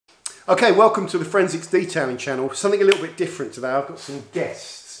Okay, welcome to the Forensics Detailing channel. Something a little bit different today. I've got some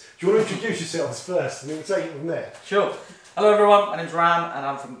guests. Do you want to introduce yourselves first and then we'll take it from there? Sure. Hello everyone, my name's Ram and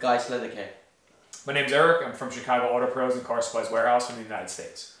I'm from Geist Leather Care. My name's Eric, I'm from Chicago Auto Pros and Car Supplies Warehouse in the United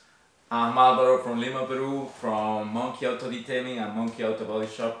States. I'm Alvaro from Lima, Peru, from Monky Auto Detailing and Monky Auto Body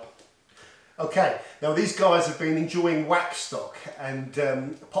Shop. Okay, now these guys have been enjoying wax stock and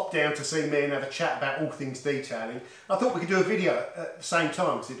popped down to see me and have a chat about all things detailing. I thought we could do a video at the same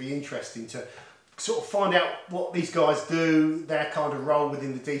time because it'd be interesting to sort of find out what these guys do, their kind of role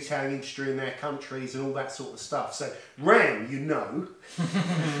within the detailing industry in their countries and all that sort of stuff. So Ram, you know.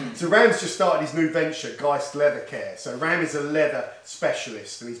 So Ram's just started his new venture, Geist Leather Care. So Ram is a leather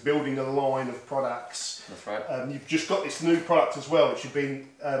specialist and he's building a line of products. That's right. You've just got this new product as well, which you've been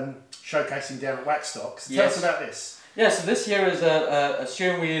showcasing down at Waxstock. So tell us about this. Yeah, so this here is a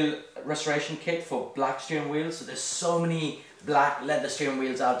steering wheel restoration kit for black steering wheels. So there's so many black leather steering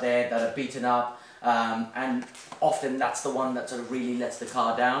wheels out there that are beaten up. And often that's the one that sort of really lets the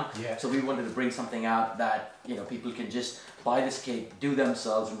car down. Yeah. So we wanted to bring something out that, you know, people can just buy this kit, do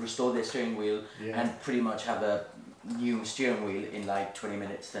themselves and restore their steering wheel and pretty much have a new steering wheel in like 20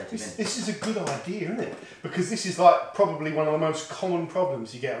 minutes, 30 minutes. This is a good idea, isn't it? Because this is like probably one of the most common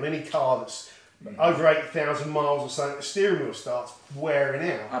problems you get on any car that's over 80,000 miles or so. The steering wheel starts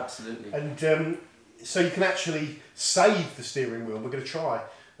wearing out. Absolutely. And so you can actually save the steering wheel. We're going to try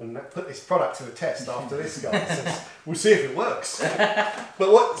and put this product to the test after this, guys. So we'll see if it works.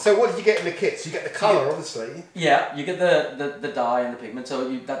 But so what did you get in the kit? So you get the colour, obviously. Yeah, you get the dye and the pigment.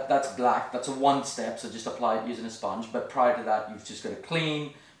 So that's black. That's a one step. So just apply it using a sponge. But prior to that, you've just got to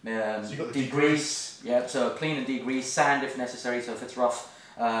clean, so you've got the degrease. Yeah, so clean and degrease, sand if necessary. So if it's rough,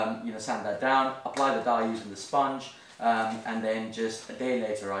 you know, sand that down. Apply the dye using the sponge, and then just a day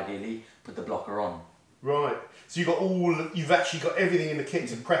later, ideally, put the blocker on. Right. So you've actually got everything in the kit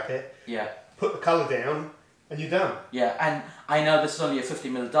to prep it. Yeah. Put the colour down, and you're done. Yeah, and I know this is only a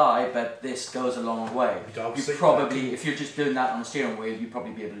 50mm dye, but this goes a long way. You probably, if you're just doing that on a steering wheel, you'd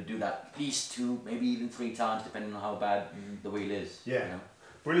probably be able to do that at least 2, maybe even 3 times, depending on how bad the wheel is. Yeah. You know?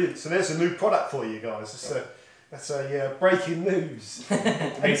 Brilliant. So there's a new product for you guys. That's a breaking news.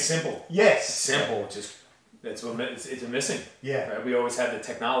 Made simple. Yes. Simple, just that's what it's missing. Yeah. Right? We always had the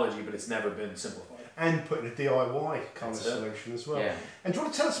technology, but it's never been simplified. And putting a DIY kind of solution as well. Yeah. And do you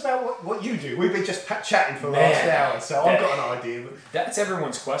want to tell us about what you do? We've been just chatting for the last hour, so I've got an idea. But that's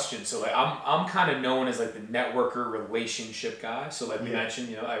everyone's question. So like I'm kind of known as like the networker relationship guy. So like we mentioned,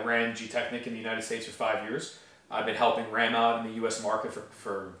 you know, I ran G-Technic in the United States for 5 years. I've been helping Ram out in the US market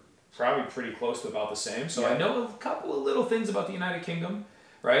for probably pretty close to about the same. So I know a couple of little things about the United Kingdom,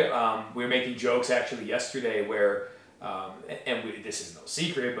 right? We were making jokes actually yesterday where, this is no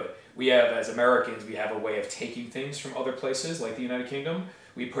secret, but we have, as Americans, we have a way of taking things from other places like the United Kingdom.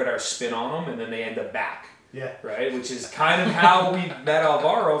 We put our spin on them and then they end up back. Yeah. Right? Which is kind of how we met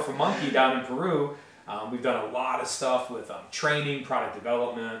Alvaro from Monky down in Peru. We've done a lot of stuff with training, product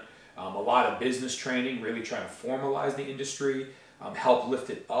development, a lot of business training, really trying to formalize the industry, help lift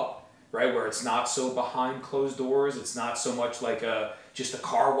it up, right? Where it's not so behind closed doors. It's not so much like just a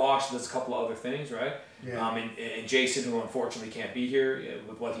car wash. There's a couple of other things, right? Yeah. And Jason, who unfortunately can't be here,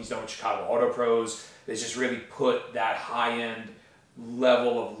 with what he's done with Chicago Auto Pros, has just really put that high-end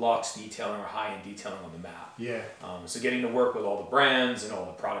level of luxe detailing or high-end detailing on the map. Yeah. So getting to work with all the brands and all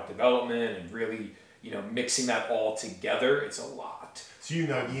the product development and really, you know, mixing that all together, it's a lot. So you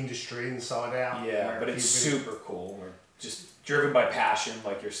know the industry inside out. Yeah, but it's super cool. We're just driven by passion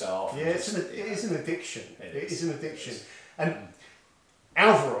like yourself. Yeah, it is an addiction. It is an addiction. And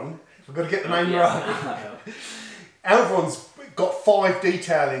Alvaron, we've got to get the name right. Alvaron's got 5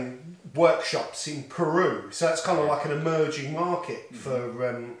 detailing workshops in Peru, so that's kind of like an emerging market for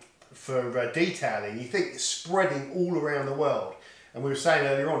detailing. You think it's spreading all around the world, and we were saying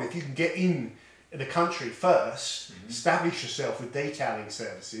earlier on, if you can get in the country first, establish yourself with detailing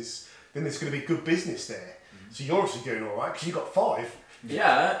services, then there's going to be good business there. So you're obviously doing all right because you've got 5.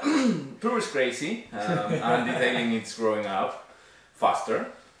 Yeah, Peru is crazy, and detailing is growing up faster.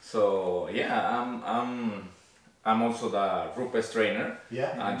 So yeah, I'm also the Rupes trainer,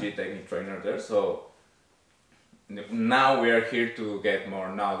 and G-Technic trainer there. So now we are here to get more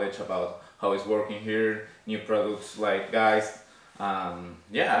knowledge about how it's working here, new products like Geist.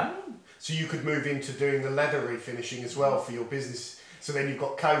 Yeah. So you could move into doing the leather refinishing as well for your business. So then you've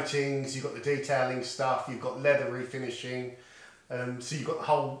got coatings, you've got the detailing stuff, you've got leather refinishing. So you've got the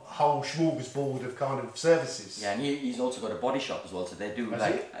whole smorgasbord of kind of services. Yeah, and he's also got a body shop as well, so they do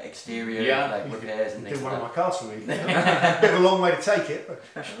exterior repairs and things like that. Do one of my cars for me. Bit of a long way to take it.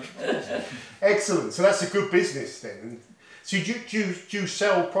 But excellent. So that's a good business then. So do you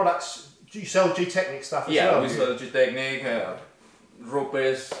sell products? Do you sell G-Technic stuff as well? Yeah, we sell G-Technic,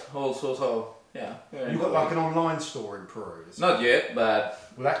 Rupes also. So yeah. You've got like an online store in Peru. Not yet,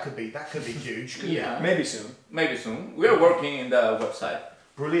 but well, that could be huge. Yeah, it? Maybe soon. Maybe soon. We are working in the website.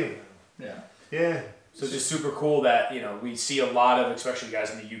 Brilliant. Yeah. Yeah. So it's just super cool that, you know, we see a lot of, especially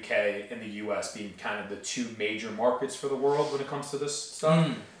guys in the UK and the US being kind of the two major markets for the world when it comes to this stuff.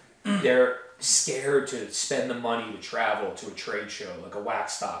 They're scared to spend the money to travel to a trade show like a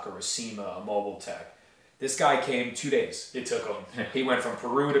Waxstock or a SEMA, a Mobile Tech. This guy came 2 days. It took him. He went from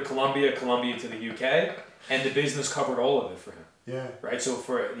Peru to Colombia, Colombia to the UK, and the business covered all of it for him. Yeah. Right? So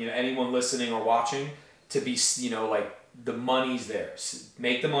for, you know, anyone listening or watching, to be, you know, like, the money's there.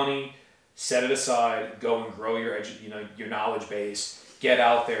 Make the money, set it aside, go and grow your your knowledge base, get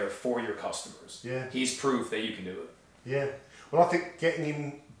out there for your customers. Yeah. He's proof that you can do it. Yeah. Well, I think getting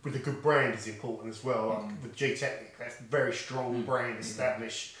in with a good brand is important as well. Like with G-Technic, that's a very strong brand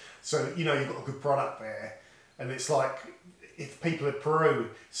established. So, you know, you've got a good product there. And it's like, if people in Peru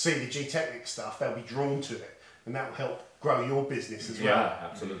see the G-Technic stuff, they'll be drawn to it. And that will help grow your business as well. Yeah,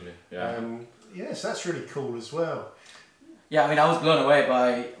 absolutely. Yeah. Yes, that's really cool as well. Yeah, I mean, I was blown away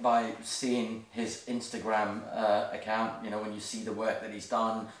by seeing his Instagram account. You know, when you see the work that he's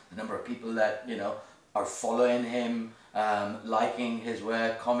done, the number of people that, you know, are following him, liking his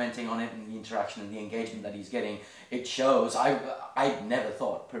work, commenting on it, and the interaction and the engagement that he's getting, it shows. I never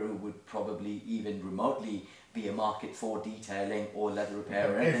thought Peru would probably even remotely be a market for detailing or leather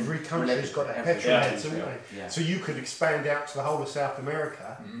repair. Every country's got a petrol heads, haven't they? Yeah. So you could expand out to the whole of South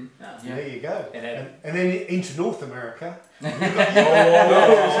America. Yeah. There you go. And then into North America. But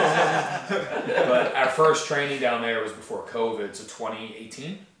our first training down there was before COVID, so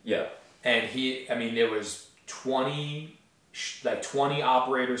 2018. Yeah. And there was 20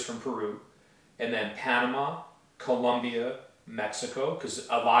 operators from Peru, and then Panama, Colombia, Mexico, because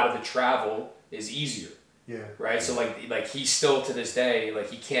a lot of the travel is easier. Yeah. Right? So like he's still to this day, like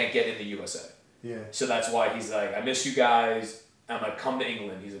he can't get in the USA. Yeah. So that's why he's like, I miss you guys. I'm like, come to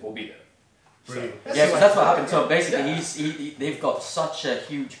England. He's like, we'll be there. Brilliant. So, yeah, because that's what happened. So basically, they've got such a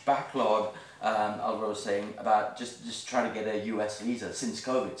huge backlog. Alvaro was saying about just trying to get a US visa since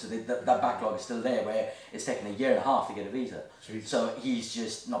COVID. So that backlog is still there, where it's taken a year and a half to get a visa. Jeez. So he's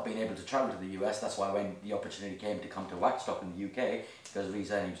just not been able to travel to the US. That's why when the opportunity came to come to Waxstock in the UK, he got a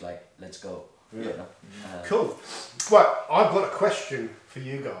visa and he was like, let's go. Yeah. You know? Cool. Well, I've got a question for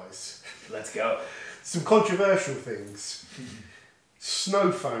you guys. Let's go. Some controversial things.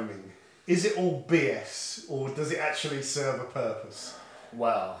 Snow foaming. Is it all BS or does it actually serve a purpose?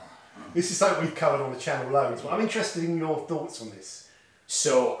 Well, this is something we've covered on the channel loads, but I'm interested in your thoughts on this.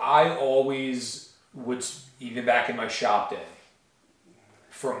 so I always would, even back in my shop day,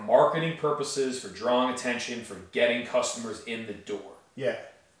 for marketing purposes, for drawing attention, for getting customers in the door, Yeah.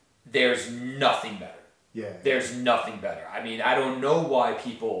 there's nothing better. Yeah. There's nothing better. I mean, I don't know why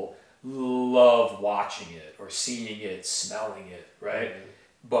people love watching it or seeing it, smelling it, right?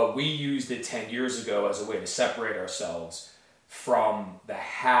 But we used it 10 years ago as a way to separate ourselves from the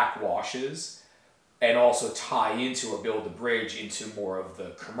hack washes and also tie into or build a bridge into more of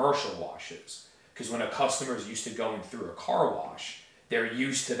the commercial washes. Because when a customer's used to going through a car wash, they're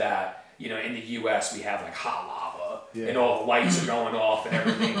used to that. You know, in the US, we have like hot lava and all the lights are going off and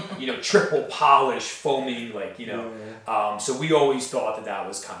everything, you know, triple polish, foaming, like, you know. So we always thought that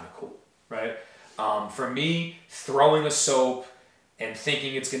was kind of cool, right? For me, throwing a soap and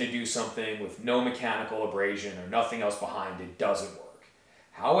thinking it's going to do something with no mechanical abrasion or nothing else behind it doesn't work.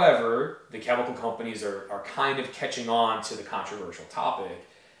 However, the chemical companies are kind of catching on to the controversial topic,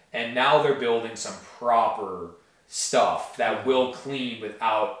 and now they're building some proper stuff that will clean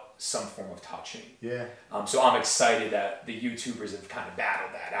without some form of touching. Yeah. So I'm excited that the YouTubers have kind of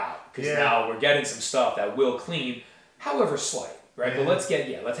battled that out, because now we're getting some stuff that will clean, however slight, right? But let's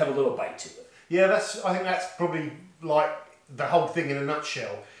have a little bite to it. Yeah, I think that's probably like the whole thing in a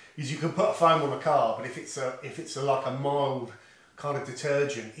nutshell. Is you can put a foam on a car, but if it's like a mild kind of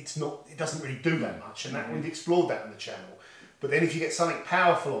detergent, it doesn't really do that much, and we've explored that in the channel. But then if you get something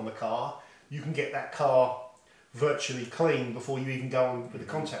powerful on the car, you can get that car virtually clean before you even go on with the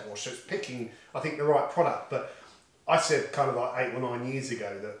contact wash. So it's picking, I think, the right product. But I said kind of like 8 or 9 years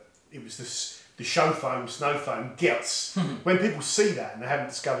ago that it was the show foam, snow foam gets. When people see that and they haven't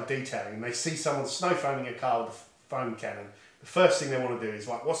discovered detailing, and they see someone snow foaming a car with a foam cannon, the first thing they want to do is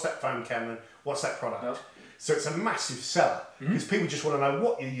like, what's that foam cannon? What's that product? Yep. So it's a massive seller because people just want to know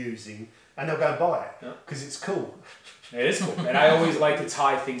what you're using and they'll go and buy it because it's cool. It is cool. And I always like to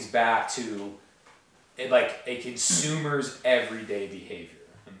tie things back to like a consumer's everyday behavior.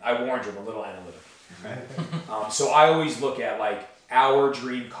 And I warned you, I'm a little analytic. So I always look at like our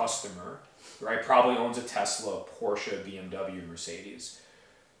dream customer, right? Probably owns a Tesla, Porsche, BMW, Mercedes.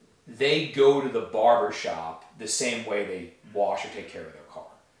 They go to the barber shop the same way they wash or take care of their car,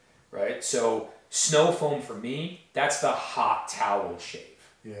 right? So snow foam for me, that's the hot towel shave.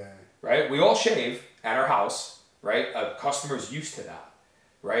 Yeah. Right? We all shave at our house, right? A customer's used to that,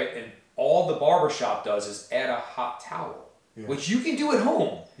 right? And all the barbershop does is add a hot towel, which you can do at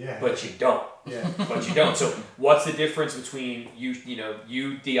home, but you don't. Yeah. But you don't. So what's the difference between you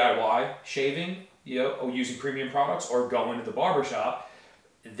DIY shaving, or using premium products, or going to the barbershop?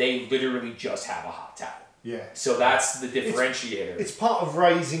 They literally just have a hot towel. Yeah. So that's the differentiator. It's part of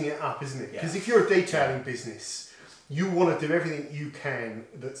raising it up, isn't it? Because if you're a detailing business, you want to do everything you can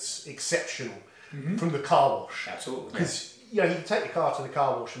that's exceptional from the car wash. Absolutely. Because you can take your car to the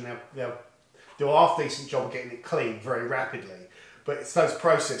car wash and they'll do a half decent job of getting it clean very rapidly. But it's those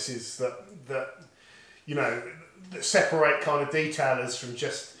processes that separate kind of detailers from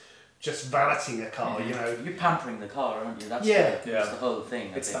just valeting a car. You're pampering the car, aren't you? That's that's the whole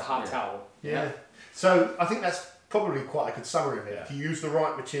thing. It's the hot towel. Yeah. So I think that's probably quite a good summary of it. If you use the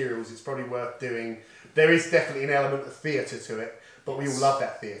right materials, it's probably worth doing. There is definitely an element of theatre to it, but we all love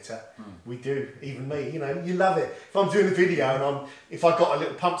that theatre. We do, even me. You love it. If I'm doing a video and if I got a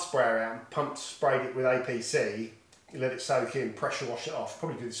little pump sprayer out and sprayed it with APC, let it soak in, pressure wash it off,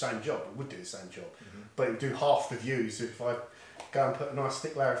 probably do the same job. It would do the same job, but it would do half the views if I go and put a nice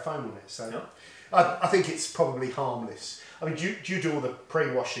thick layer of foam on it. So I think it's probably harmless. I mean, do you do all the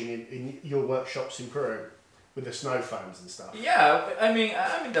pre-washing in your workshops in Peru with the snow foams and stuff? Yeah, I mean,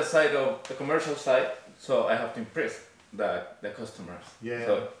 I'm in the side of the commercial side, so I have to impress the customers. Yeah,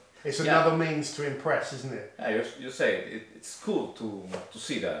 so, it's another means to impress, isn't it? Yeah, you say it's cool to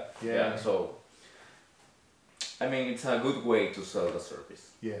see that. Yeah. So, I mean, it's a good way to sell the service.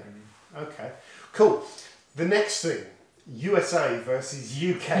 Yeah. Okay. Cool. The next thing. USA versus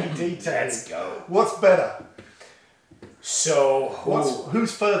UK detailing. Let's go. What's better? So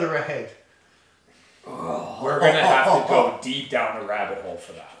who's further ahead? We're gonna have to go deep down the rabbit hole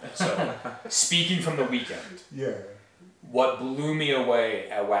for that. So, speaking from the weekend, what blew me away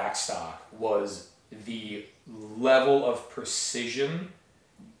at Waxstock was the level of precision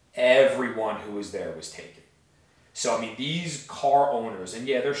everyone who was there was taking. So I mean, these car owners, and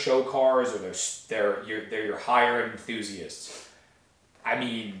they're show cars or they're your higher end enthusiasts. I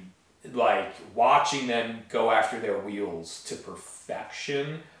mean, like watching them go after their wheels to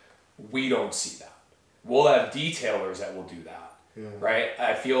perfection, we don't see that. We'll have detailers that will do that, right?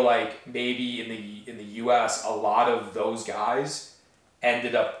 I feel like maybe in the U.S. a lot of those guys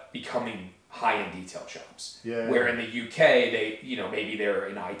ended up becoming high-end detail shops. Where in the UK they maybe they're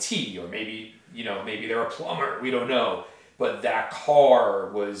in IT or maybe they're a plumber, we don't know. But that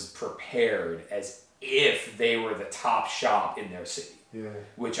car was prepared as if they were the top shop in their city,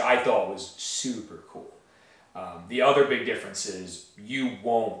 which I thought was super cool. The other big difference is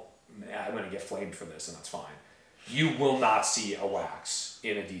I'm going to get flamed for this, and that's fine. You will not see a wax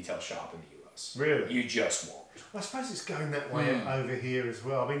in a detail shop in the US. Really? You just won't. I suppose it's going that way over here as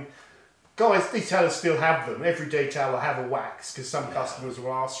well. I mean, guys, detailers still have them. Every detailer will have a wax because some customers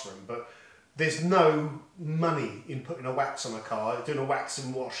will ask for them, but there's no money in putting a wax on a car, doing a wax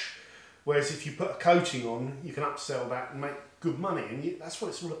and wash. Whereas if you put a coating on, you can upsell that and make good money, and that's what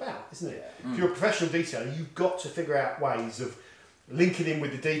it's all about, isn't it? If you're a professional detailer, you've got to figure out ways of linking in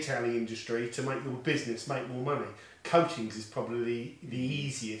with the detailing industry to make your business make more money. Coatings is probably the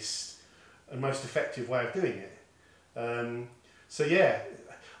easiest and most effective way of doing it. I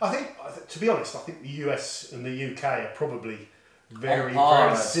think, to be honest, I think the US and the UK are probably very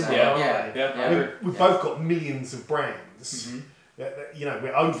similar. We've both got millions of brands.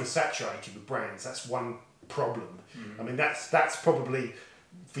 We're oversaturated with brands. That's one problem. I mean, that's probably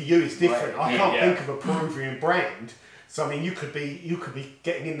for you. It's different. I can't think of a Peruvian brand. So I mean, you could be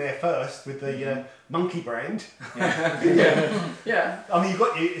getting in there first with the Monky brand. I mean,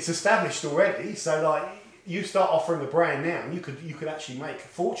 it's established already. So like, you start offering a brand now, and you could actually make a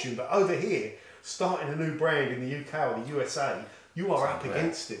fortune. But over here, starting a new brand in the UK or the USA, you are up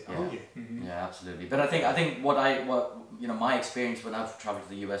against it, aren't you? Yeah, absolutely. But I think what my experience when I've travelled to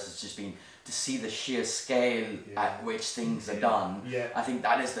the US has just been to see the sheer scale at which things are done. I think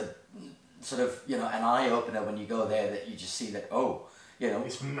that is the sort of an eye opener when you go there, that you just see that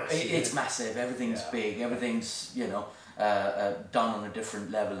it's massive. It's massive. Everything's big. Everything's done on a different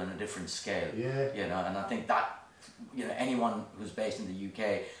level and a different scale. And I think that anyone who's based in the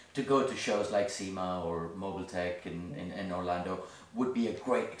UK to go to shows like SEMA or Mobile Tech in Orlando would be a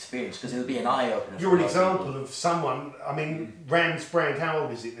great experience, because it'll be an eye opener. You're an example of someone. I mean, Ram's brand. How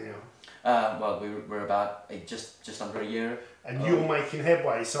old is it now? Well, we're about just under a year. And you're making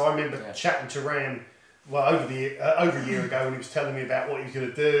headway. So I remember chatting to Ram, well, over a year ago, when he was telling me about what he was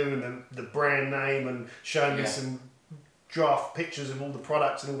going to do and the brand name and showing me some draft pictures of all the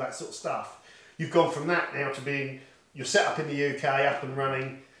products and all that sort of stuff. You've gone from that now to being, you're set up in the UK, up and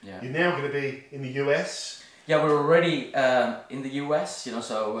running. Yeah. You're now going to be in the US. Yeah, we're already in the US, you know,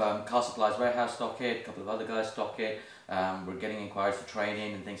 so Car Supplies Warehouse stock it, a couple of other guys stock it. We're getting inquiries for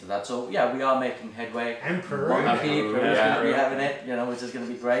training and things like that. So yeah, we are making headway. And Peru. Monky, Peru's going to be having it, you know, which is going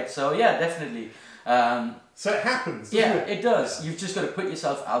to be great. So yeah, definitely. So it happens, doesn't it? It does. You've just got to put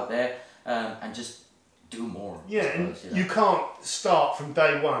yourself out there and just do more. Yeah, suppose, and you can't start from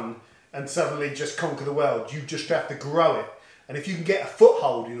day one and suddenly just conquer the world. You just have to grow it. And if you can get a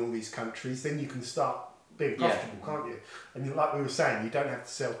foothold in all these countries, then you can start being profitable, can't you? And like we were saying, you don't have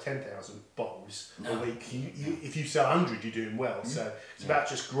to sell 10,000 bottles a week. If you sell 100, you're doing well. So it's about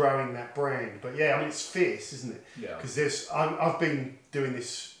just growing that brand. But yeah, I mean, it's fierce, isn't it? Yeah. Because I've been doing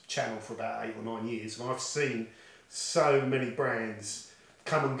this channel for about 8 or 9 years, and I've seen so many brands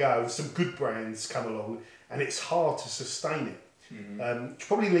come and go, some good brands come along, and it's hard to sustain it. Which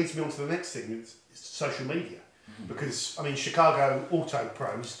probably leads me on to the next thing, it's social media. Because, I mean, Chicago Auto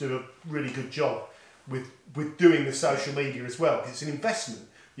Pros do a really good job with doing the social media as well, because it's an investment.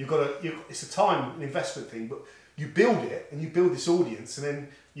 It's a time and investment thing, but you build it and you build this audience, and then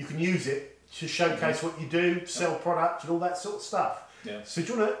you can use it to showcase what you do, sell product and all that sort of stuff. Yeah. So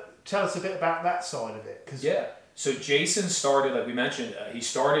do you want to tell us a bit about that side of it? So Jason started, like we mentioned, he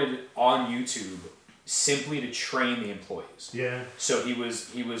started on YouTube simply to train the employees. Yeah. So he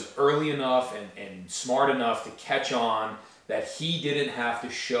was early enough and smart enough to catch on that he didn't have to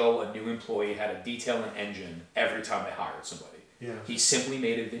show a new employee how to detail an engine every time they hired somebody. Yeah. He simply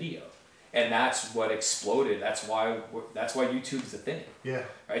made a video. And that's what exploded. That's why YouTube's the thing. Yeah.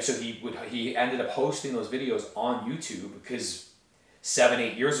 Right. So he ended up hosting those videos on YouTube because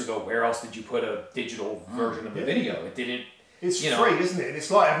 7-8 years ago, where else did you put a digital version of the video? It didn't. It's free, isn't it?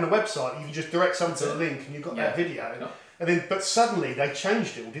 It's like having a website. You can just direct someone to the link, and you've got that video. Yeah. And then, but suddenly they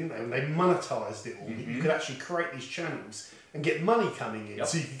changed it all, didn't they? And they monetized it all. You could actually create these channels and get money coming in,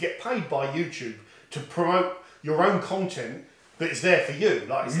 so you could get paid by YouTube to promote your own content that is there for you,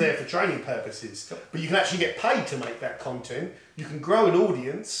 like it's there for training purposes. But you can actually get paid to make that content. You can grow an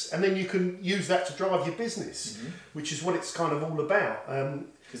audience, and then you can use that to drive your business, which is what it's kind of all about.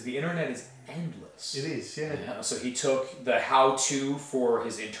 Because the internet is endless. It is, yeah. So he took the how-to for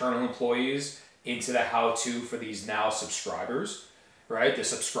his internal employees into the how-to for these now subscribers, right? The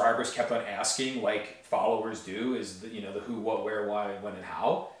subscribers kept on asking, like followers do, is the who, what, where, why, when, and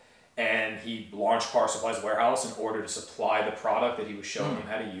how. And he launched Car Supplies Warehouse in order to supply the product that he was showing them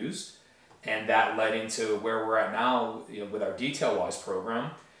how to use. And that led into where we're at now, with our Detail-Wise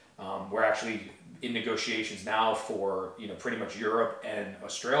program. We're actually in negotiations now for pretty much Europe and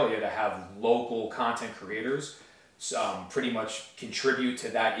Australia to have local content creators pretty much contribute to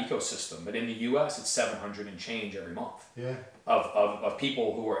that ecosystem. But in the US, it's 700 and change every month of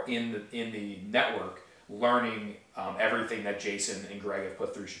people who are in the network learning everything that Jason and Greg have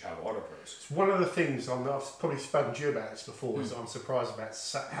put through Chicago Auto Pros. It's one of the things I've probably spoken to you about this before, is I'm surprised about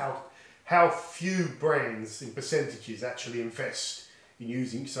how few brands in percentages actually invest in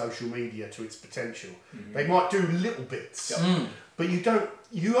using social media to its potential. They might do little bits, but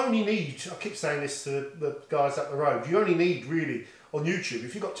you only need, I keep saying this to the guys up the road, you only need really on YouTube,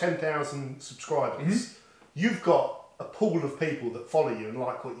 if you've got 10,000 subscribers, you've got a pool of people that follow you and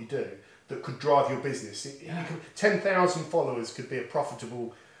like what you do that could drive your business. 10,000 followers could be a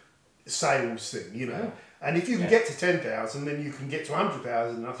profitable sales thing, And if you can get to 10,000, then you can get to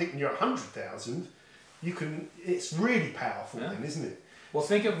 100,000. And I think when you're at 100,000, it's really powerful then, isn't it? Well,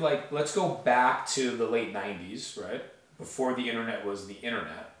 think of let's go back to the late 90s, right? Before the internet was the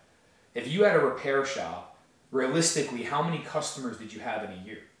internet. If you had a repair shop, realistically, how many customers did you have in a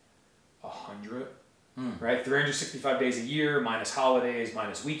year? 100, right? 365 days a year, minus holidays,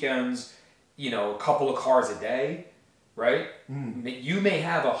 minus weekends, a couple of cars a day, right? You may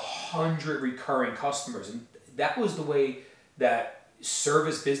have 100 recurring customers. And that was the way that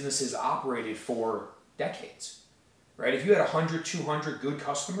service businesses operated for decades, right? If you had 100, 200 good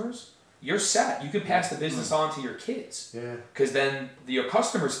customers, you're set. You could pass the business on to your kids. Yeah. Because then your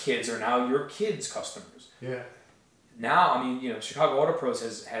customers' kids are now your kids' customers. Yeah. Now, I mean, Chicago Auto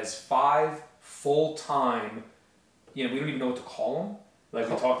Pros has 5 full-time, we don't even know what to call them, like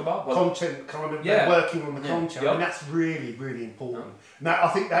we talked about. But content, kind of, they're working on the content. I mean, that's really, really important. Now, I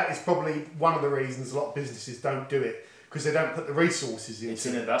think that is probably one of the reasons a lot of businesses don't do it, because they don't put the resources into It's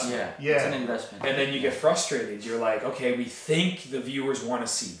an investment. Yeah, it's an investment. And then you get frustrated. You're like, okay, we think the viewers want to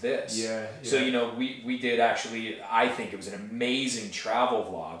see this. Yeah. So, you know, we did actually, I think it was an amazing travel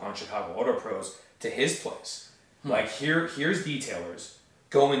vlog on Chicago Auto Pros to his place. Like, here's detailers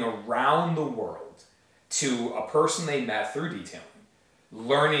going around the world to a person they met through detailing,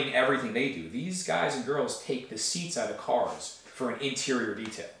 learning everything they do. These guys and girls take the seats out of cars for an interior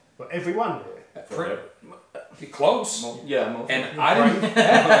detail. But everyone Close. Yeah. And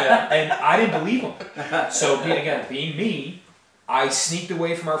I didn't believe him. So being me, I sneaked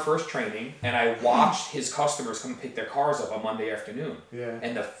away from our first training and I watched his customers come pick their cars up on Monday afternoon. Yeah.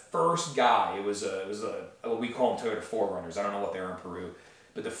 And the first guy, it was what we call them Toyota 4Runners. I don't know what they are in Peru.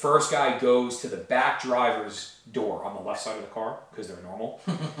 But the first guy goes to the back driver's door on the left side of the car, because they're normal,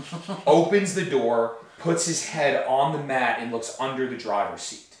 opens the door, puts his head on the mat and looks under the driver's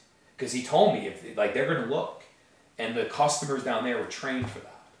seat. Because he told me, they're going to look. And the customers down there were trained for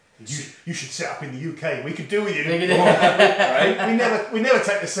that. You should set up in the UK. We could do with you. Right? We never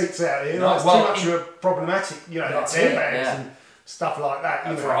take the seats out here. No, It's too much of a problematic, like airbags and stuff like that.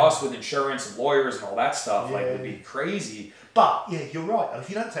 And for us with insurance and lawyers and all that stuff, it would be crazy. But you're right. If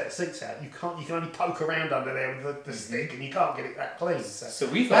you don't take the seats out, you can only poke around under there with the stick, and you can't get it that clean. So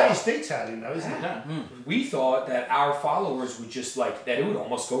we thought that is detailing, though, isn't it? We thought that our followers would just that it would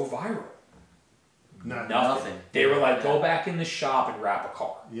almost go viral. No, nothing. They were like, go back in the shop and wrap a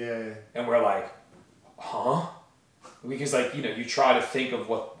car. Yeah. And we're like, huh? Because you try to think of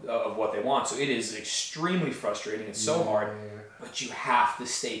what they want. So it is extremely frustrating. It's so hard. But you have to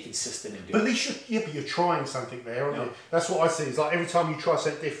stay consistent and do it. But at least you're trying something there, aren't you? That's what I see. It's like every time you try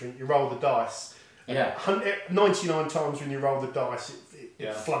something different, you roll the dice. Yeah. 99 times when you roll the dice,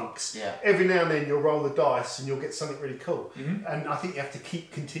 it flunks. Yeah. Every now and then you'll roll the dice and you'll get something really cool. Mm-hmm. And I think you have to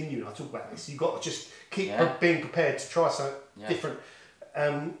keep continuing. I talk about this. You've got to just keep being prepared to try something different.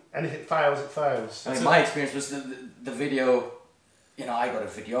 And if it fails, it fails. I mean, my experience was the video. I got a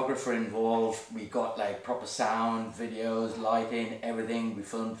videographer involved. We got proper sound, videos, lighting, everything. We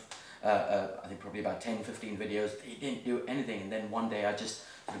filmed, I think probably about 10, 15 videos. He didn't do anything. And then one day I just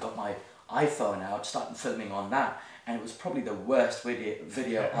got my iPhone out, started filming on that. And it was probably the worst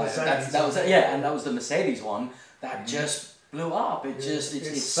video. That was the Mercedes one that just blew up.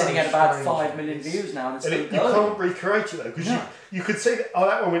 It's sitting at about 5 million views now. And you can't recreate it though, because you could see that,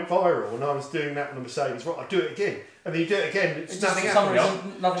 that one went viral and I was doing that on the Mercedes. Right, I'll do it again. And then you do it again, it's nothing happens.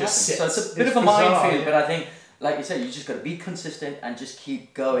 Nothing happens. So it's a bit of a minefield, but I think, like you said, you just got to be consistent and just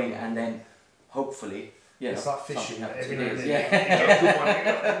keep going, and then hopefully, it's like fishing. Every now and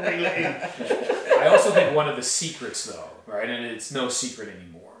then. I also think one of the secrets, though, right, and it's no secret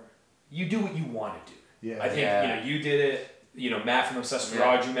anymore, you do what you want to do. Yeah. I think you did it. Matt from Obsessed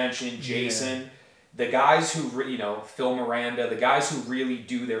Garage you mentioned, Jason. The guys who, Phil Miranda, the guys who really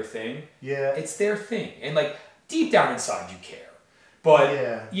do their thing, it's their thing. And, deep down inside, you care.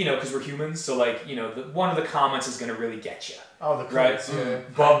 But, because we're humans, so, one of the comments is going to really get you. Oh, the comments,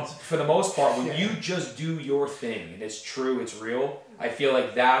 But for the most part, when you just do your thing, and it's true, it's real, I feel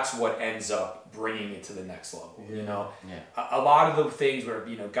like that's what ends up bringing it to the next level, A lot of the things where,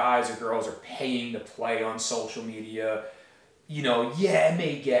 guys or girls are paying to play on social media, it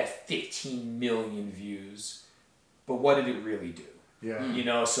may get 15 million views, but what did it really do?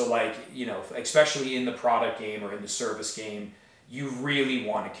 Yeah. So especially in the product game or in the service game, you really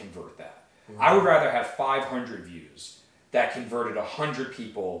want to convert that. Mm-hmm. I would rather have 500 views that converted 100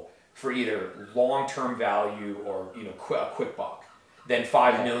 people for either long-term value or, a quick buck than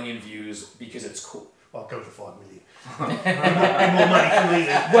 5 million views because it's cool. I'll go for 5 million. More money for me.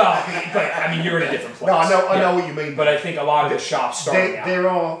 Well, but you're in a different place. No, I know what you mean. But I think a lot of the shops starting out. There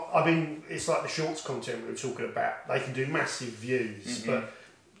are, it's like the shorts content we were talking about. They can do massive views, but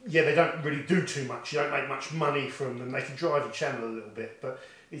they don't really do too much. You don't make much money from them. They can drive your channel a little bit, but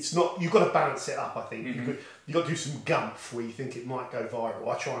it's not. You've got to balance it up. I think you've got to do some gumph where you think it might go viral.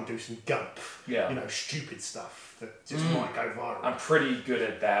 I try and do some gumph. Yeah. Stupid stuff that just might go viral. I'm pretty good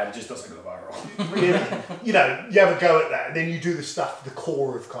at that. It just doesn't go viral. You have a go at that, and then you do the stuff, the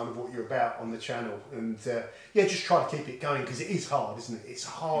core of kind of what you're about on the channel, and just try to keep it going, because it is hard, isn't it? It's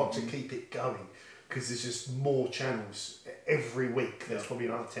hard to keep it going because there's just more channels every week. There's probably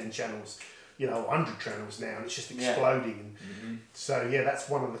another 10 channels, 100 channels now, and it's just exploding. And so that's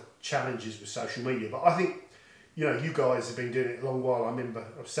one of the challenges with social media. But I think you guys have been doing it a long while. I remember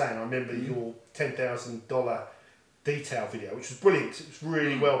your $10,000 detail video, which was brilliant. It was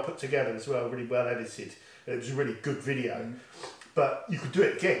really well put together as well, really well edited. It was a really good video. But you could do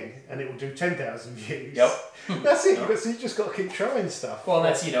it again and it will do 10,000 views. Yep. That's it. So you just got to keep trying stuff. Well,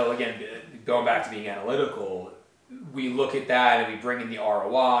 that's, again, going back to being analytical, we look at that and we bring in the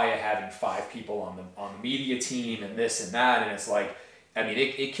ROI of having 5 people on the media team and this and that, and it's like, I mean,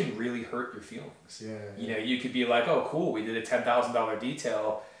 it can really hurt your feelings. Yeah. You know, you could be like, oh, cool, we did a $10,000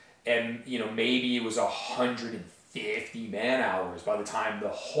 detail, and you know, maybe it was 150 man hours by the time the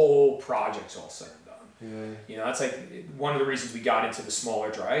whole project's all said and done. Yeah. You know, that's like one of the reasons we got into the smaller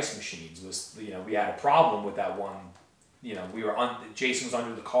dry ice machines was, you know, we had a problem with that one. You know, Jason was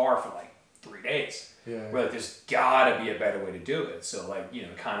under the car for like 3 days. Yeah. We're like, there's gotta be a better way to do it. So like, you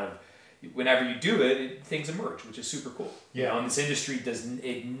know, kind of, whenever you do it, things emerge, which is super cool. Yeah. You know, and this industry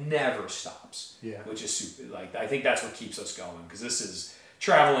it never stops. Yeah. Which is super, like, I think that's what keeps us going, because this is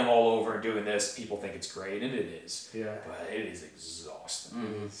traveling all over and doing this. People think it's great, and it is. Yeah. But it is exhausting.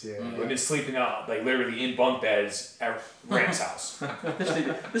 It is, yeah. We've been sleeping out, like, literally in bunk beds at Ram's house.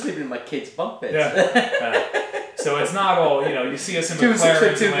 They're sleeping in my kids' bunk beds. Yeah. So it's not all, you know, you see us in Two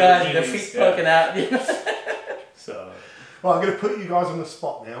McLarens 6'2" and guys with their Lamborghinis. feet poking out. So. Well, I'm going to put you guys on the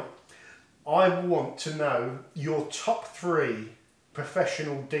spot now. I want to know your top 3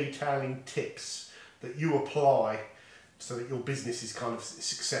 professional detailing tips that you apply so that your business is kind of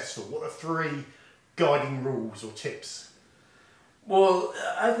successful. What are 3 guiding rules or tips? Well,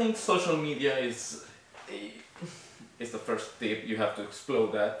 I think social media is the first tip. You have to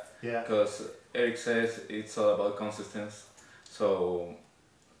explode that. Yeah. Because Eric says it's all about consistency. So,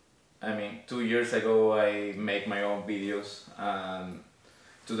 I mean, 2 years ago I make my own videos, and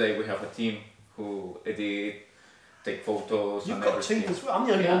today we have a team who edit, take photos. You've and got everything. a team as well. I'm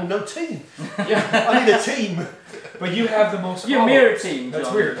the only one with no team. Yeah. I need a team. But you have the most Your followers. mirror team, That's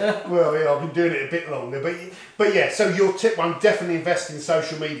John. weird. Well, yeah, I've been doing it a bit longer, but yeah. So your tip 1: definitely invest in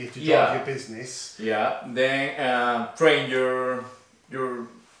social media to drive your business. Yeah. Then train your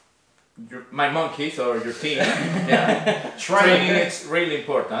my monkeys or your team. Yeah. Training is really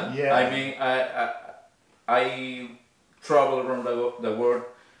important. Yeah. I mean, I travel around the world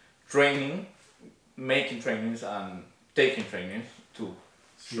training, making trainings and taking trainings too.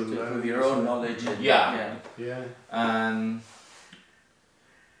 With your own knowledge. And, Yeah. Yeah. And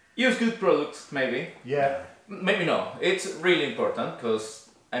use good products, maybe. Yeah. Maybe no. It's really important, because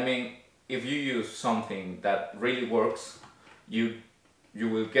I mean, if you use something that really works, you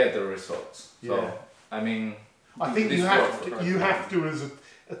will get the results. So Yeah. I mean, I think this you works. have to as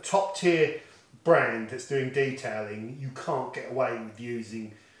a top tier brand that's doing detailing, you can't get away with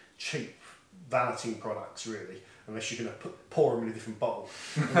using cheap valeting products really, unless you're going to pour them in a different bottle.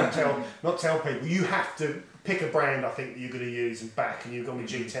 And not tell people. You have to pick a brand, I think, that you're going to use and back, and you've gone with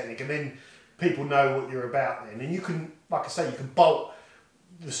G-Technic, and then people know what you're about then. And you can, like I say, you can bolt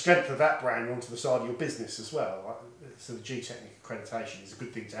the strength of that brand onto the side of your business as well. So the G-Technic accreditation is a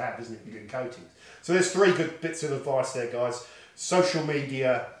good thing to have, isn't it? You're doing coatings. So there's 3 good bits of advice there, guys. Social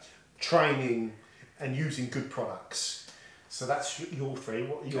media, training, and using good products. So that's your 3.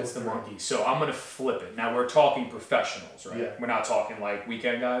 What are your That's the 3? Monky. So I'm going to flip it. Now we're talking professionals, right? Yeah. We're not talking like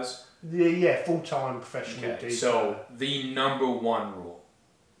weekend guys. Yeah, full-time professional Okay. detailer. So the number 1 rule,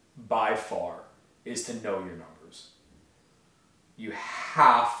 by far, is to know your numbers. You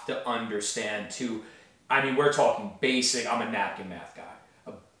have to understand too. I mean, we're talking basic. I'm a napkin math guy.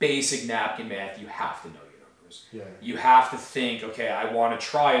 A basic napkin math. You have to know your numbers. Yeah. You have to think, okay, I want to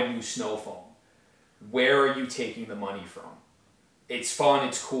try a new snow foam. Where are you taking the money from? It's fun,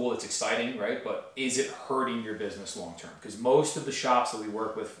 it's cool, it's exciting, right? But is it hurting your business long term? Because most of the shops that we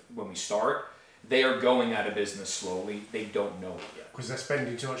work with when we start, they are going out of business slowly. They don't know it yet. Because they're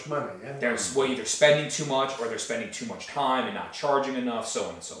spending too much money, yeah? They're either spending too much, or they're spending too much time and not charging enough, so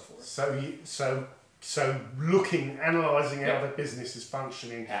on and so forth. So looking, analysing how the business is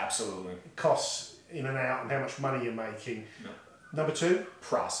functioning, Absolutely. costs in and out, and how much money you're making. No. Number 2?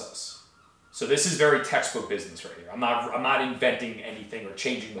 Process. So this is very textbook business right here. I'm not inventing anything or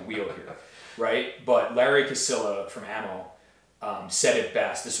changing the wheel here, right? But Larry Casilla from Ammo said it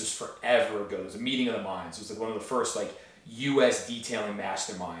best. This was forever ago. It was a meeting of the minds. It was like one of the first like U.S. detailing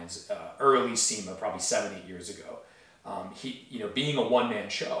masterminds, early SEMA, probably 7-8 years ago. He, you know, being a one-man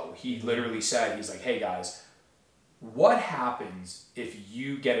show, he literally said, he's like, hey guys, what happens if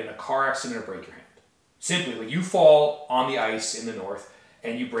you get in a car accident or break your hand? Simply, like you fall on the ice in the north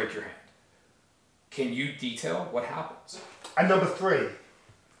and you break your hand. Can you detail what happens? And number 3?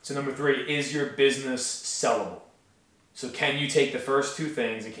 So number 3, is your business sellable? So can you take the first 2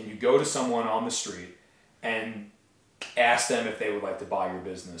 things and can you go to someone on the street and ask them if they would like to buy your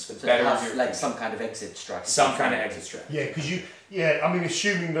business? So have like some kind of exit strategy. Some kind of exit strategy. Yeah, because I mean,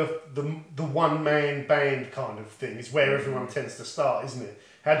 assuming the one-man band kind of thing is where everyone tends to start, isn't it?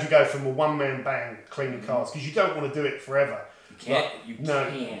 How do you go from a one-man band cleaning cars? Because you don't want to do it forever. You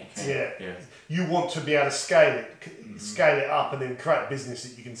can't. Yeah. You want to be able to scale it up, and then create a business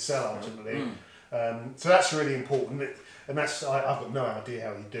that you can sell ultimately. So that's really important, and that's I've got no idea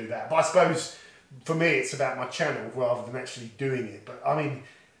how you do that. But I suppose for me, it's about my channel rather than actually doing it. But I mean,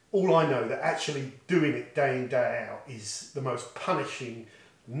 all I know that actually doing it day in day out is the most punishing,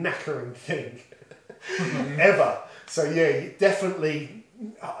 knackering thing ever. So yeah, you definitely.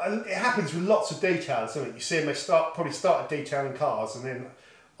 It happens with lots of detailers, doesn't it? You see them, they probably started detailing cars, and then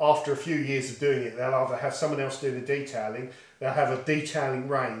after a few years of doing it, they'll either have someone else doing the detailing, they'll have a detailing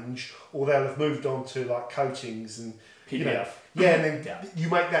range, or they'll have moved on to like coatings and PDF. And then you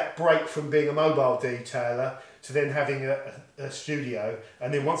make that break from being a mobile detailer to then having a studio,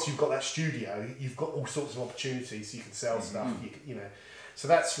 and then once you've got that studio, you've got all sorts of opportunities. You can sell stuff, so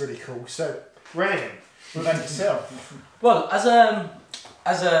that's really cool. So, Ran, what about yourself? Well,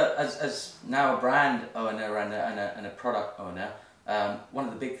 as now a brand owner and a product owner, one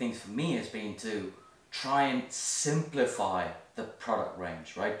of the big things for me has been to try and simplify the product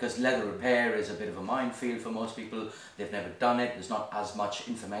range, right? Because leather repair is a bit of a minefield for most people. They've never done it. There's not as much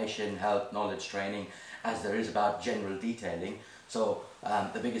information, help, knowledge, training as there is about general detailing. So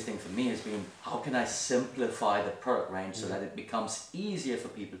the biggest thing for me has been, how can I simplify the product range so that it becomes easier for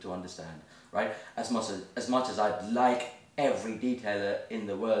people to understand, right? As much as I'd like every detailer in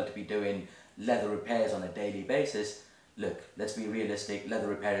the world to be doing leather repairs on a daily basis, look, let's be realistic. Leather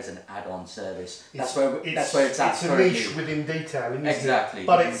repair is an add-on service. That's where it's at. It's a niche within detailing, isn't exactly. it?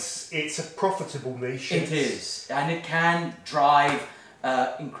 But it's a profitable niche. It is, and it can drive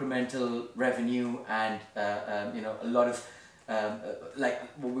incremental revenue and a lot of like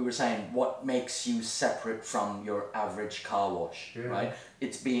what we were saying. What makes you separate from your average car wash, right?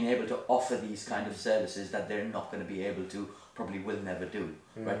 It's being able to offer these kind of services that they're not going to be able to, probably will never do,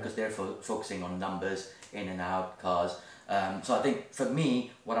 right? Because they're focusing on numbers, in and out, cars. So I think for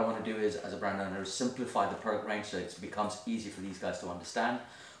me, what I want to do is, as a brand owner, is simplify the product range so it becomes easy for these guys to understand.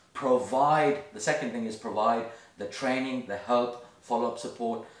 The second thing is provide the training, the help, follow-up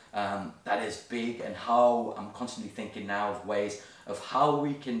support. That is big, and how I'm constantly thinking now of ways of how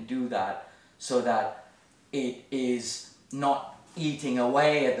we can do that so that it is not eating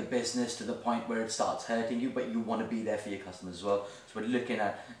away at the business to the point where it starts hurting you, but you want to be there for your customers as well. So we're looking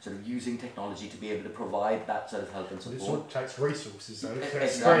at sort of using technology to be able to provide that sort of help and support. It all takes resources though.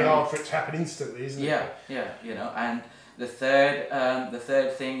 It's very hard for it to happen instantly, isn't it? Yeah, and the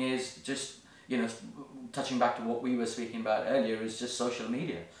third thing is just, touching back to what we were speaking about earlier, is just social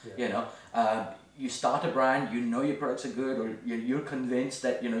media. You start a brand, your products are good, or you're convinced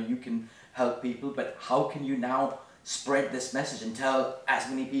that you can help people, but how can you now spread this message and tell as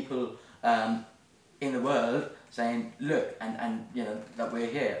many people in the world saying, look, and that we're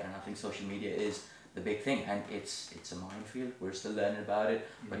here? And I think social media is the big thing, and it's a minefield. We're still learning about it,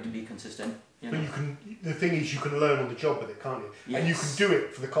 but to be consistent. But the thing is, you can learn on the job with it, can't you? Yes. And you can do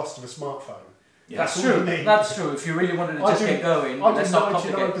it for the cost of a smartphone. Yeah, that's true. That's true. If you really wanted to just get going, let's not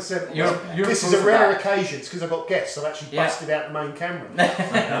complicate. 99%. This is a rare occasion. It's because I've got guests. I've actually busted out the main camera.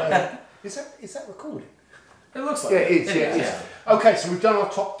 Is that recording? It looks like it is. Yeah. Okay, so we've done our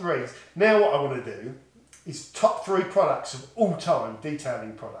top threes. Now what I want to do is top 3 products of all time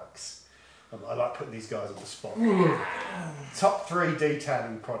detailing products. I like putting these guys on the spot. Top 3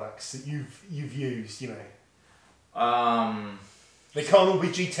 detailing products that you've used. They can't all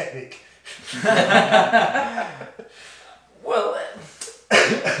be G-Technic. Well,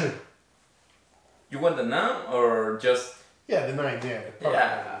 you want the name or just? Yeah, the name. Yeah, the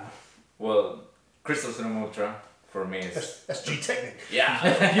product name. Well, Crystal Serum Ultra for me is. That's G-Technic.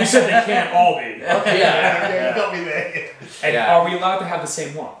 Yeah. You said they can't all be. Okay. Yeah, you got me there. And are we allowed to have the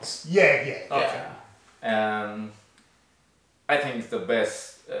same ones? Yeah. Okay. I think it's the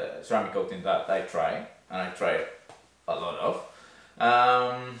best ceramic coating that I try, and I try a lot of.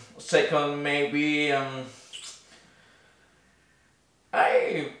 Second, maybe I'm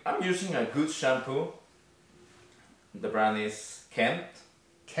using a good shampoo. The brand is Kent.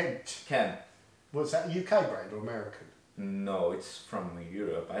 Kent. Was that a UK brand or American? No, it's from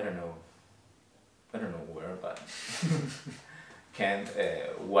Europe. I don't know where, but Kent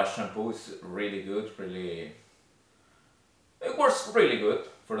wash shampoo is really good. It works really good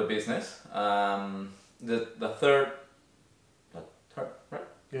for the business. The third, right?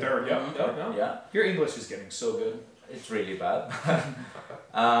 Yeah. Third, Yeah. Your English is getting so good. It's really bad.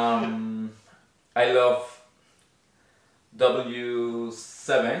 I love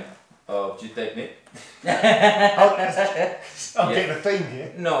W7 of G-Technic. I'm getting a theme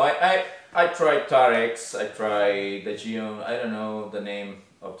here. No, I tried Tyre X, I tried the Geon, I don't know the name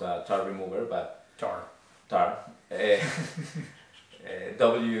of the tar remover, but Tyre.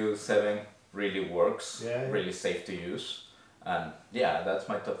 W7 really works, Yeah. really safe to use, and yeah, that's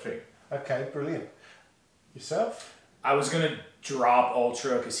my top 3. Okay, brilliant. Yourself? I was gonna drop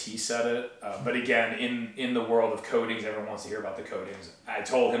Ultra because he said it, but again, in the world of coatings, everyone wants to hear about the coatings. I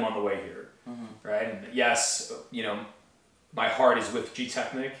told him on the way here, right? And yes, you know, my heart is with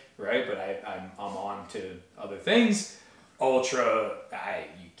G-Technic, right? But I'm on to other things. Ultra,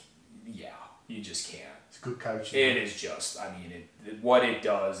 you just can't. It's good coaching. It is just, I mean, what it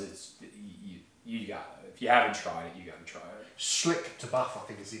does, you got it. If you haven't tried it, you got to try it. Slick to buff, I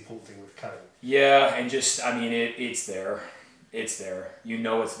think, is the important thing with coating. Yeah, and just, I mean, it's there. It's there. You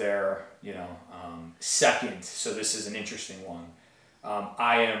know it's there, you know. Second, so this is an interesting one.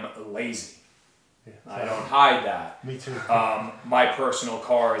 I am lazy. Yeah, I don't hide that. Me too. My personal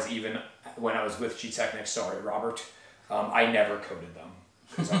cars, even when I was with G-Technic, sorry, Robert, I never coated them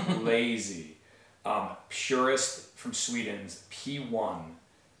because I'm lazy. Purist from Sweden's P1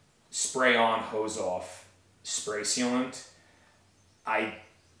 spray on, hose off, spray sealant. I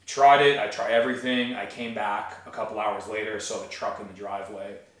tried it. I tried everything. I came back a couple hours later, saw the truck in the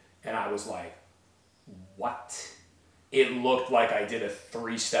driveway, and I was like, what? It looked like I did a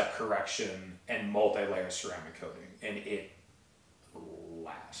 3-step correction and multi-layer ceramic coating, and it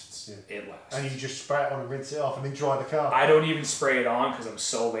lasts. Yeah. It lasts. And you just spray it on and rinse it off and then dry the car. I don't even spray it on because I'm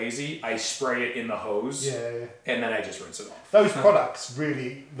so lazy. I spray it in the hose, yeah. and then I just rinse it off. Those products,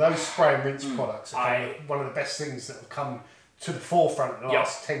 really, those spray and rinse products are one of the best things that have come to the forefront in the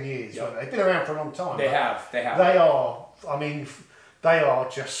last 10 years. Yep. They've been around for a long time. They have. They are, I mean, they are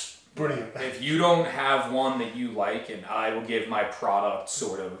just brilliant. If you don't have one that you like, and I will give my product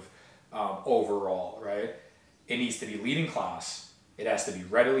sort of overall, right? It needs to be leading class. It has to be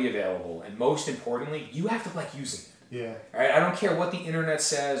readily available. And most importantly, you have to like using it. Yeah. Right? I don't care what the internet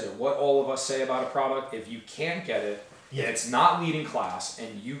says or what all of us say about a product. If you can't get it, if it's not leading class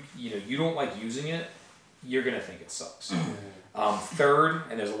and you don't like using it, you're going to think it sucks. Third,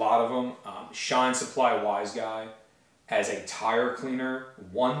 and there's a lot of them, Shine Supply Wise Guy as a tire cleaner,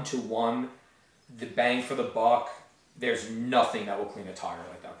 1-to-1, the bang for the buck. There's nothing that will clean a tire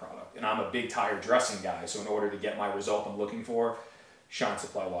like that product. And I'm a big tire dressing guy, so in order to get my result I'm looking for, Shine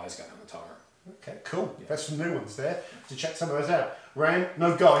Supply Wise Guy on the tire. Okay, cool. Yeah. There's some new ones there to check some of those out. Ram,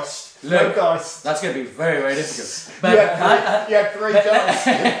 no Geist. Look, no Geist. That's going to be very, very difficult. But you had 3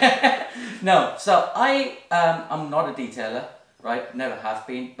 Geist. No, so I'm not a detailer, right? Never have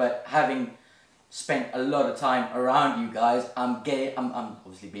been, but having spent a lot of time around you guys, I'm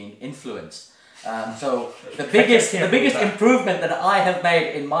obviously being influenced. So the biggest improvement that I have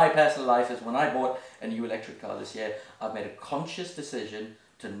made in my personal life is when I bought a new electric car this year. I've made a conscious decision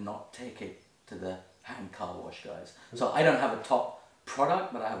to not take it to the hand car wash guys. So I don't have a top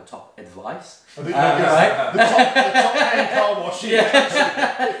product, but I have a top advice. Right? the top hand car wash.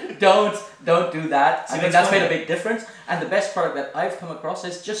 Yeah. Don't do that. I mean, that's made a big difference. And the best product that I've come across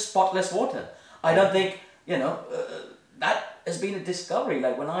is just spotless water. I don't think, that has been a discovery.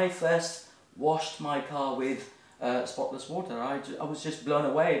 Like when I first washed my car with spotless water, I was just blown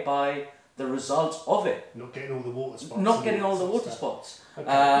away by the results of it. Not getting all the water spots. Not getting all the water spots.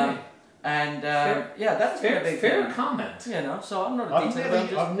 Okay. That's been a big fair comment. So I'm not a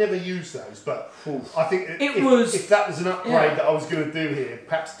detailer. I've never used those, but I think if that was an upgrade that I was going to do here,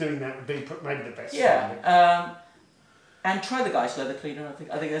 perhaps doing that would be maybe the best. Yeah. And try the Geist leather cleaner.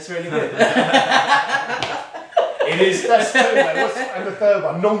 I think that's really good. It is. That's two. And the third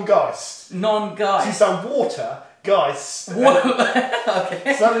one, non-Geist. Non-Geist. She's done water, Geist.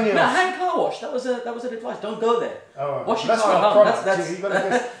 Okay. Something else. No, hand car wash. That was an advice. Don't go there. Oh, right. Wash your That's car not at a home. product. That's You've got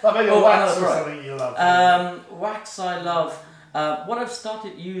to maybe a wax or something you love. Wax I love. What I've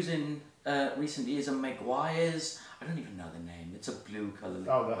started using recently is a Maguire's. I don't even know the name. It's a blue colour.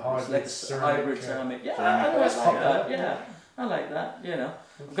 Oh, the hybrid ceramic. Yeah, I like that. Yeah, I like that.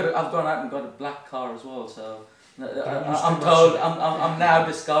 I've gone out and got a black car as well. So I'm told I'm now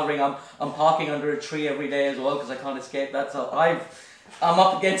discovering I'm parking under a tree every day as well because I can't escape that. So I'm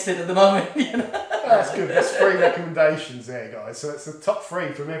up against it at the moment. That's good. That's 3 recommendations there, guys. So it's the top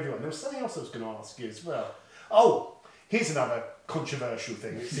 3 from everyone. There was something else I was going to ask you as well. Oh, here's another controversial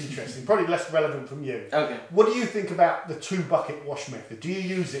thing. It's interesting. Probably less relevant from you. Okay. What do you think about the 2-bucket wash method? Do you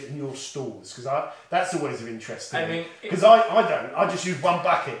use it in your stores? Because that's always of interest to me. Because I don't. I just use 1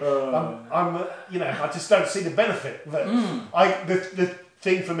 bucket. I just don't see the benefit. But the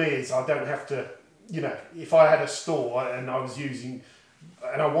thing for me is I don't have to. If I had a store and I was using.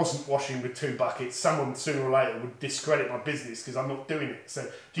 And I wasn't washing with 2 buckets, someone sooner or later would discredit my business because I'm not doing it. So,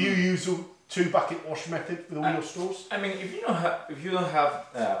 do you use 2-bucket wash method with all your stores? I mean, if you don't have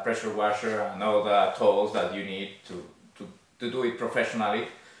a pressure washer and all the tools that you need to do it professionally,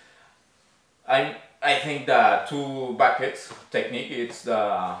 I think the 2 buckets technique is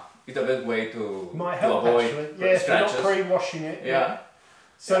the best way to avoid actually. Yeah, if you're not scratches. pre-washing it. Yeah.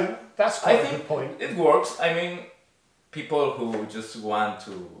 So that's quite a good point. It works. I mean, people who just want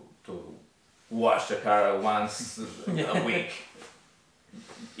to wash the car once a week,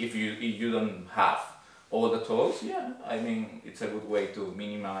 if you don't have all the tools, I mean, it's a good way to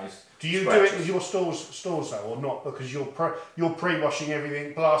minimize. Do you scratches. do it with your stores though, or not? Because you're pre-washing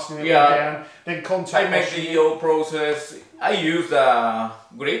everything, blasting everything down, then contact. I make the whole process. I use the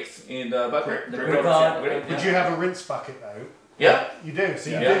grits in the bucket. The grit guard. Would you have a rinse bucket though? Yeah. You do.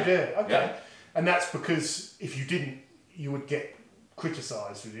 So you do it. Okay. Yeah. And that's because if you didn't, you would get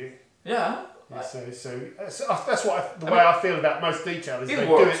criticised, would you? Yeah. So that's what the way I feel about most detailers. They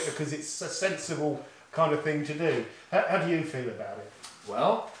do it because it's a sensible kind of thing to do. How do you feel about it?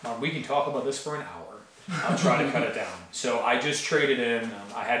 Well, we can talk about this for an hour. I'll try to cut it down. So I just traded in,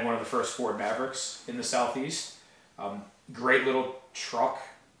 I had one of the first Ford Mavericks in the Southeast. Great little truck,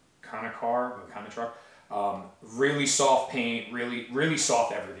 kind of car, kind of truck. Really soft paint, really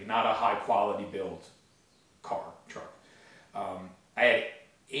soft everything. Not a high quality build truck. I had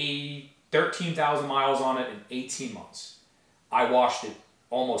 13,000 miles on it in 18 months. I washed it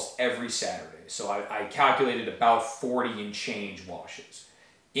almost every Saturday. So I calculated about 40 and change washes.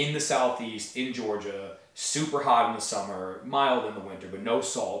 In the Southeast, in Georgia, super hot in the summer, mild in the winter, but no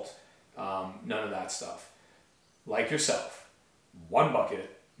salt, none of that stuff. Like yourself, 1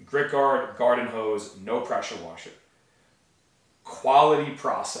 bucket, grit guard, garden hose, no pressure washer. Quality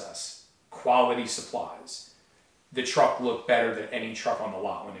process, quality supplies. The truck looked better than any truck on the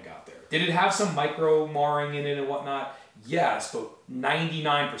lot when it got there. Did it have some micro marring in it and whatnot? Yes, but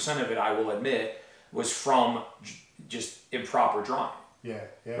 99% of it, I will admit, was from just improper drying. Yeah.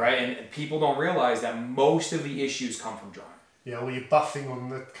 Right? And people don't realize that most of the issues come from drying. Yeah, well, you're buffing on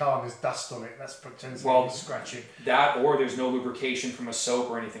the car and there's dust on it. That's potentially scratching. That, or there's no lubrication from a soap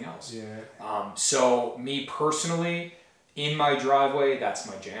or anything else. Yeah. So me personally, in my driveway, that's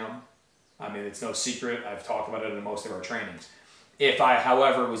my jam. I mean, it's no secret. I've talked about it in most of our trainings. If I,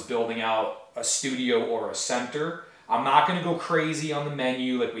 however, was building out a studio or a center, I'm not going to go crazy on the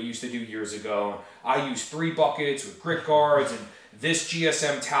menu like we used to do years ago. I use 3 buckets with grit guards and this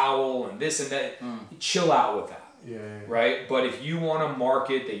GSM towel and this and that. Chill out with that. Yeah. Right? But if you want to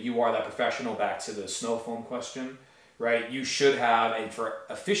market that you are that professional, back to the snow foam question, right? You should have, and for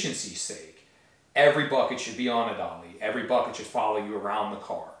efficiency's sake, every bucket should be on a dolly. Every bucket should follow you around the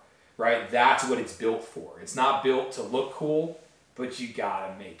car. Right? That's what it's built for. It's not built to look cool, but you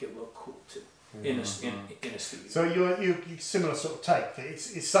gotta make it look cool too in a studio. So you similar sort of take.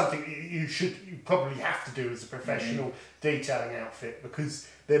 It's something you probably have to do as a professional detailing outfit, because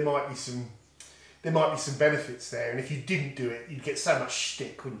there might be some benefits there, and if you didn't do it, you'd get so much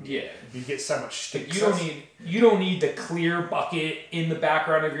shtick, wouldn't you? Yeah. You'd get so much shtick. You don't need the clear bucket in the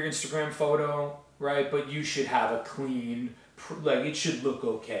background of your Instagram photo, right? But you should have a clean. Like, it should look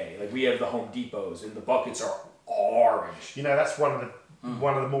okay. Like, we have the Home Depots and the buckets are orange. You know, that's one of the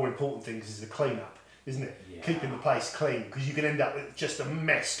more important things is the cleanup, isn't it? Yeah. Keeping the place clean, because you can end up with just a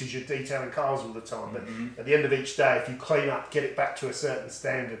mess because you're detailing cars all the time. But at the end of each day, if you clean up, get it back to a certain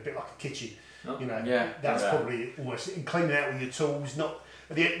standard, a bit like a kitchen. You know, that's probably almost, and cleaning out with your tools. Not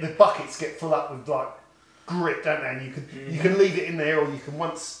the buckets get full up with like grit, don't they? And you can leave it in there, or you can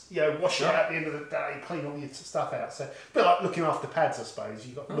wash it out at the end of the day, clean all your stuff out. So a bit like looking after pads, I suppose.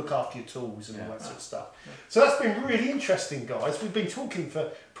 You've got to look after your tools and all that sort of stuff. So that's been really interesting, guys. We've been talking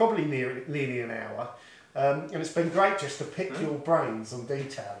for probably nearly an hour, and it's been great just to pick your brains on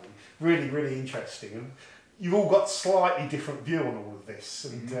detailing. Really, really interesting. And you've all got slightly different view on all of this,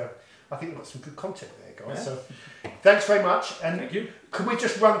 and I think we've got some good content there, guys. So thanks very much. And thank you. Can we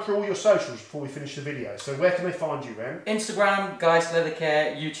just run through all your socials before we finish the video? So where can they find you, Ren? Instagram, Geist Leather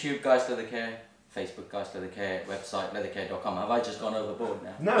Care, YouTube, Geist Leather Care, Facebook, Geist Leather Care, website, leathercare.com. Have I just gone overboard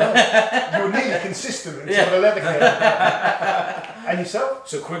now? No. You're nearly consistent until the leather care. And yourself?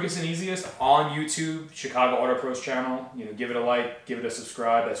 So quickest and easiest, on YouTube, Chicago Auto Pros channel. You know, give it a like, give it a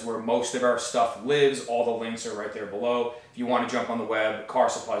subscribe. That's where most of our stuff lives. All the links are right there below. If you want to jump on the web,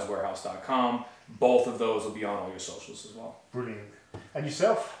 carsupplieswarehouse.com. Both of those will be on all your socials as well. Brilliant. And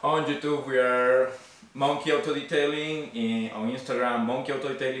yourself? On YouTube, we are Monky Auto Detailing. On Instagram, Monky Auto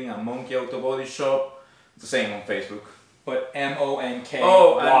Detailing and Monky Auto Body Shop. The same on Facebook. But MONKY.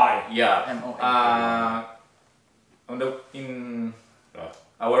 In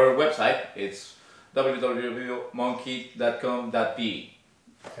our website, it's www.monky.com.pe.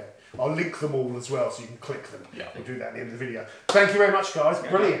 Okay. I'll link them all as well so you can click them. Yeah. We'll do that at the end of the video. Thank you very much, guys.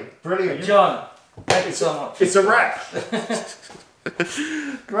 Brilliant. Brilliant. John, thank you so much. It's a wrap.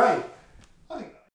 Great.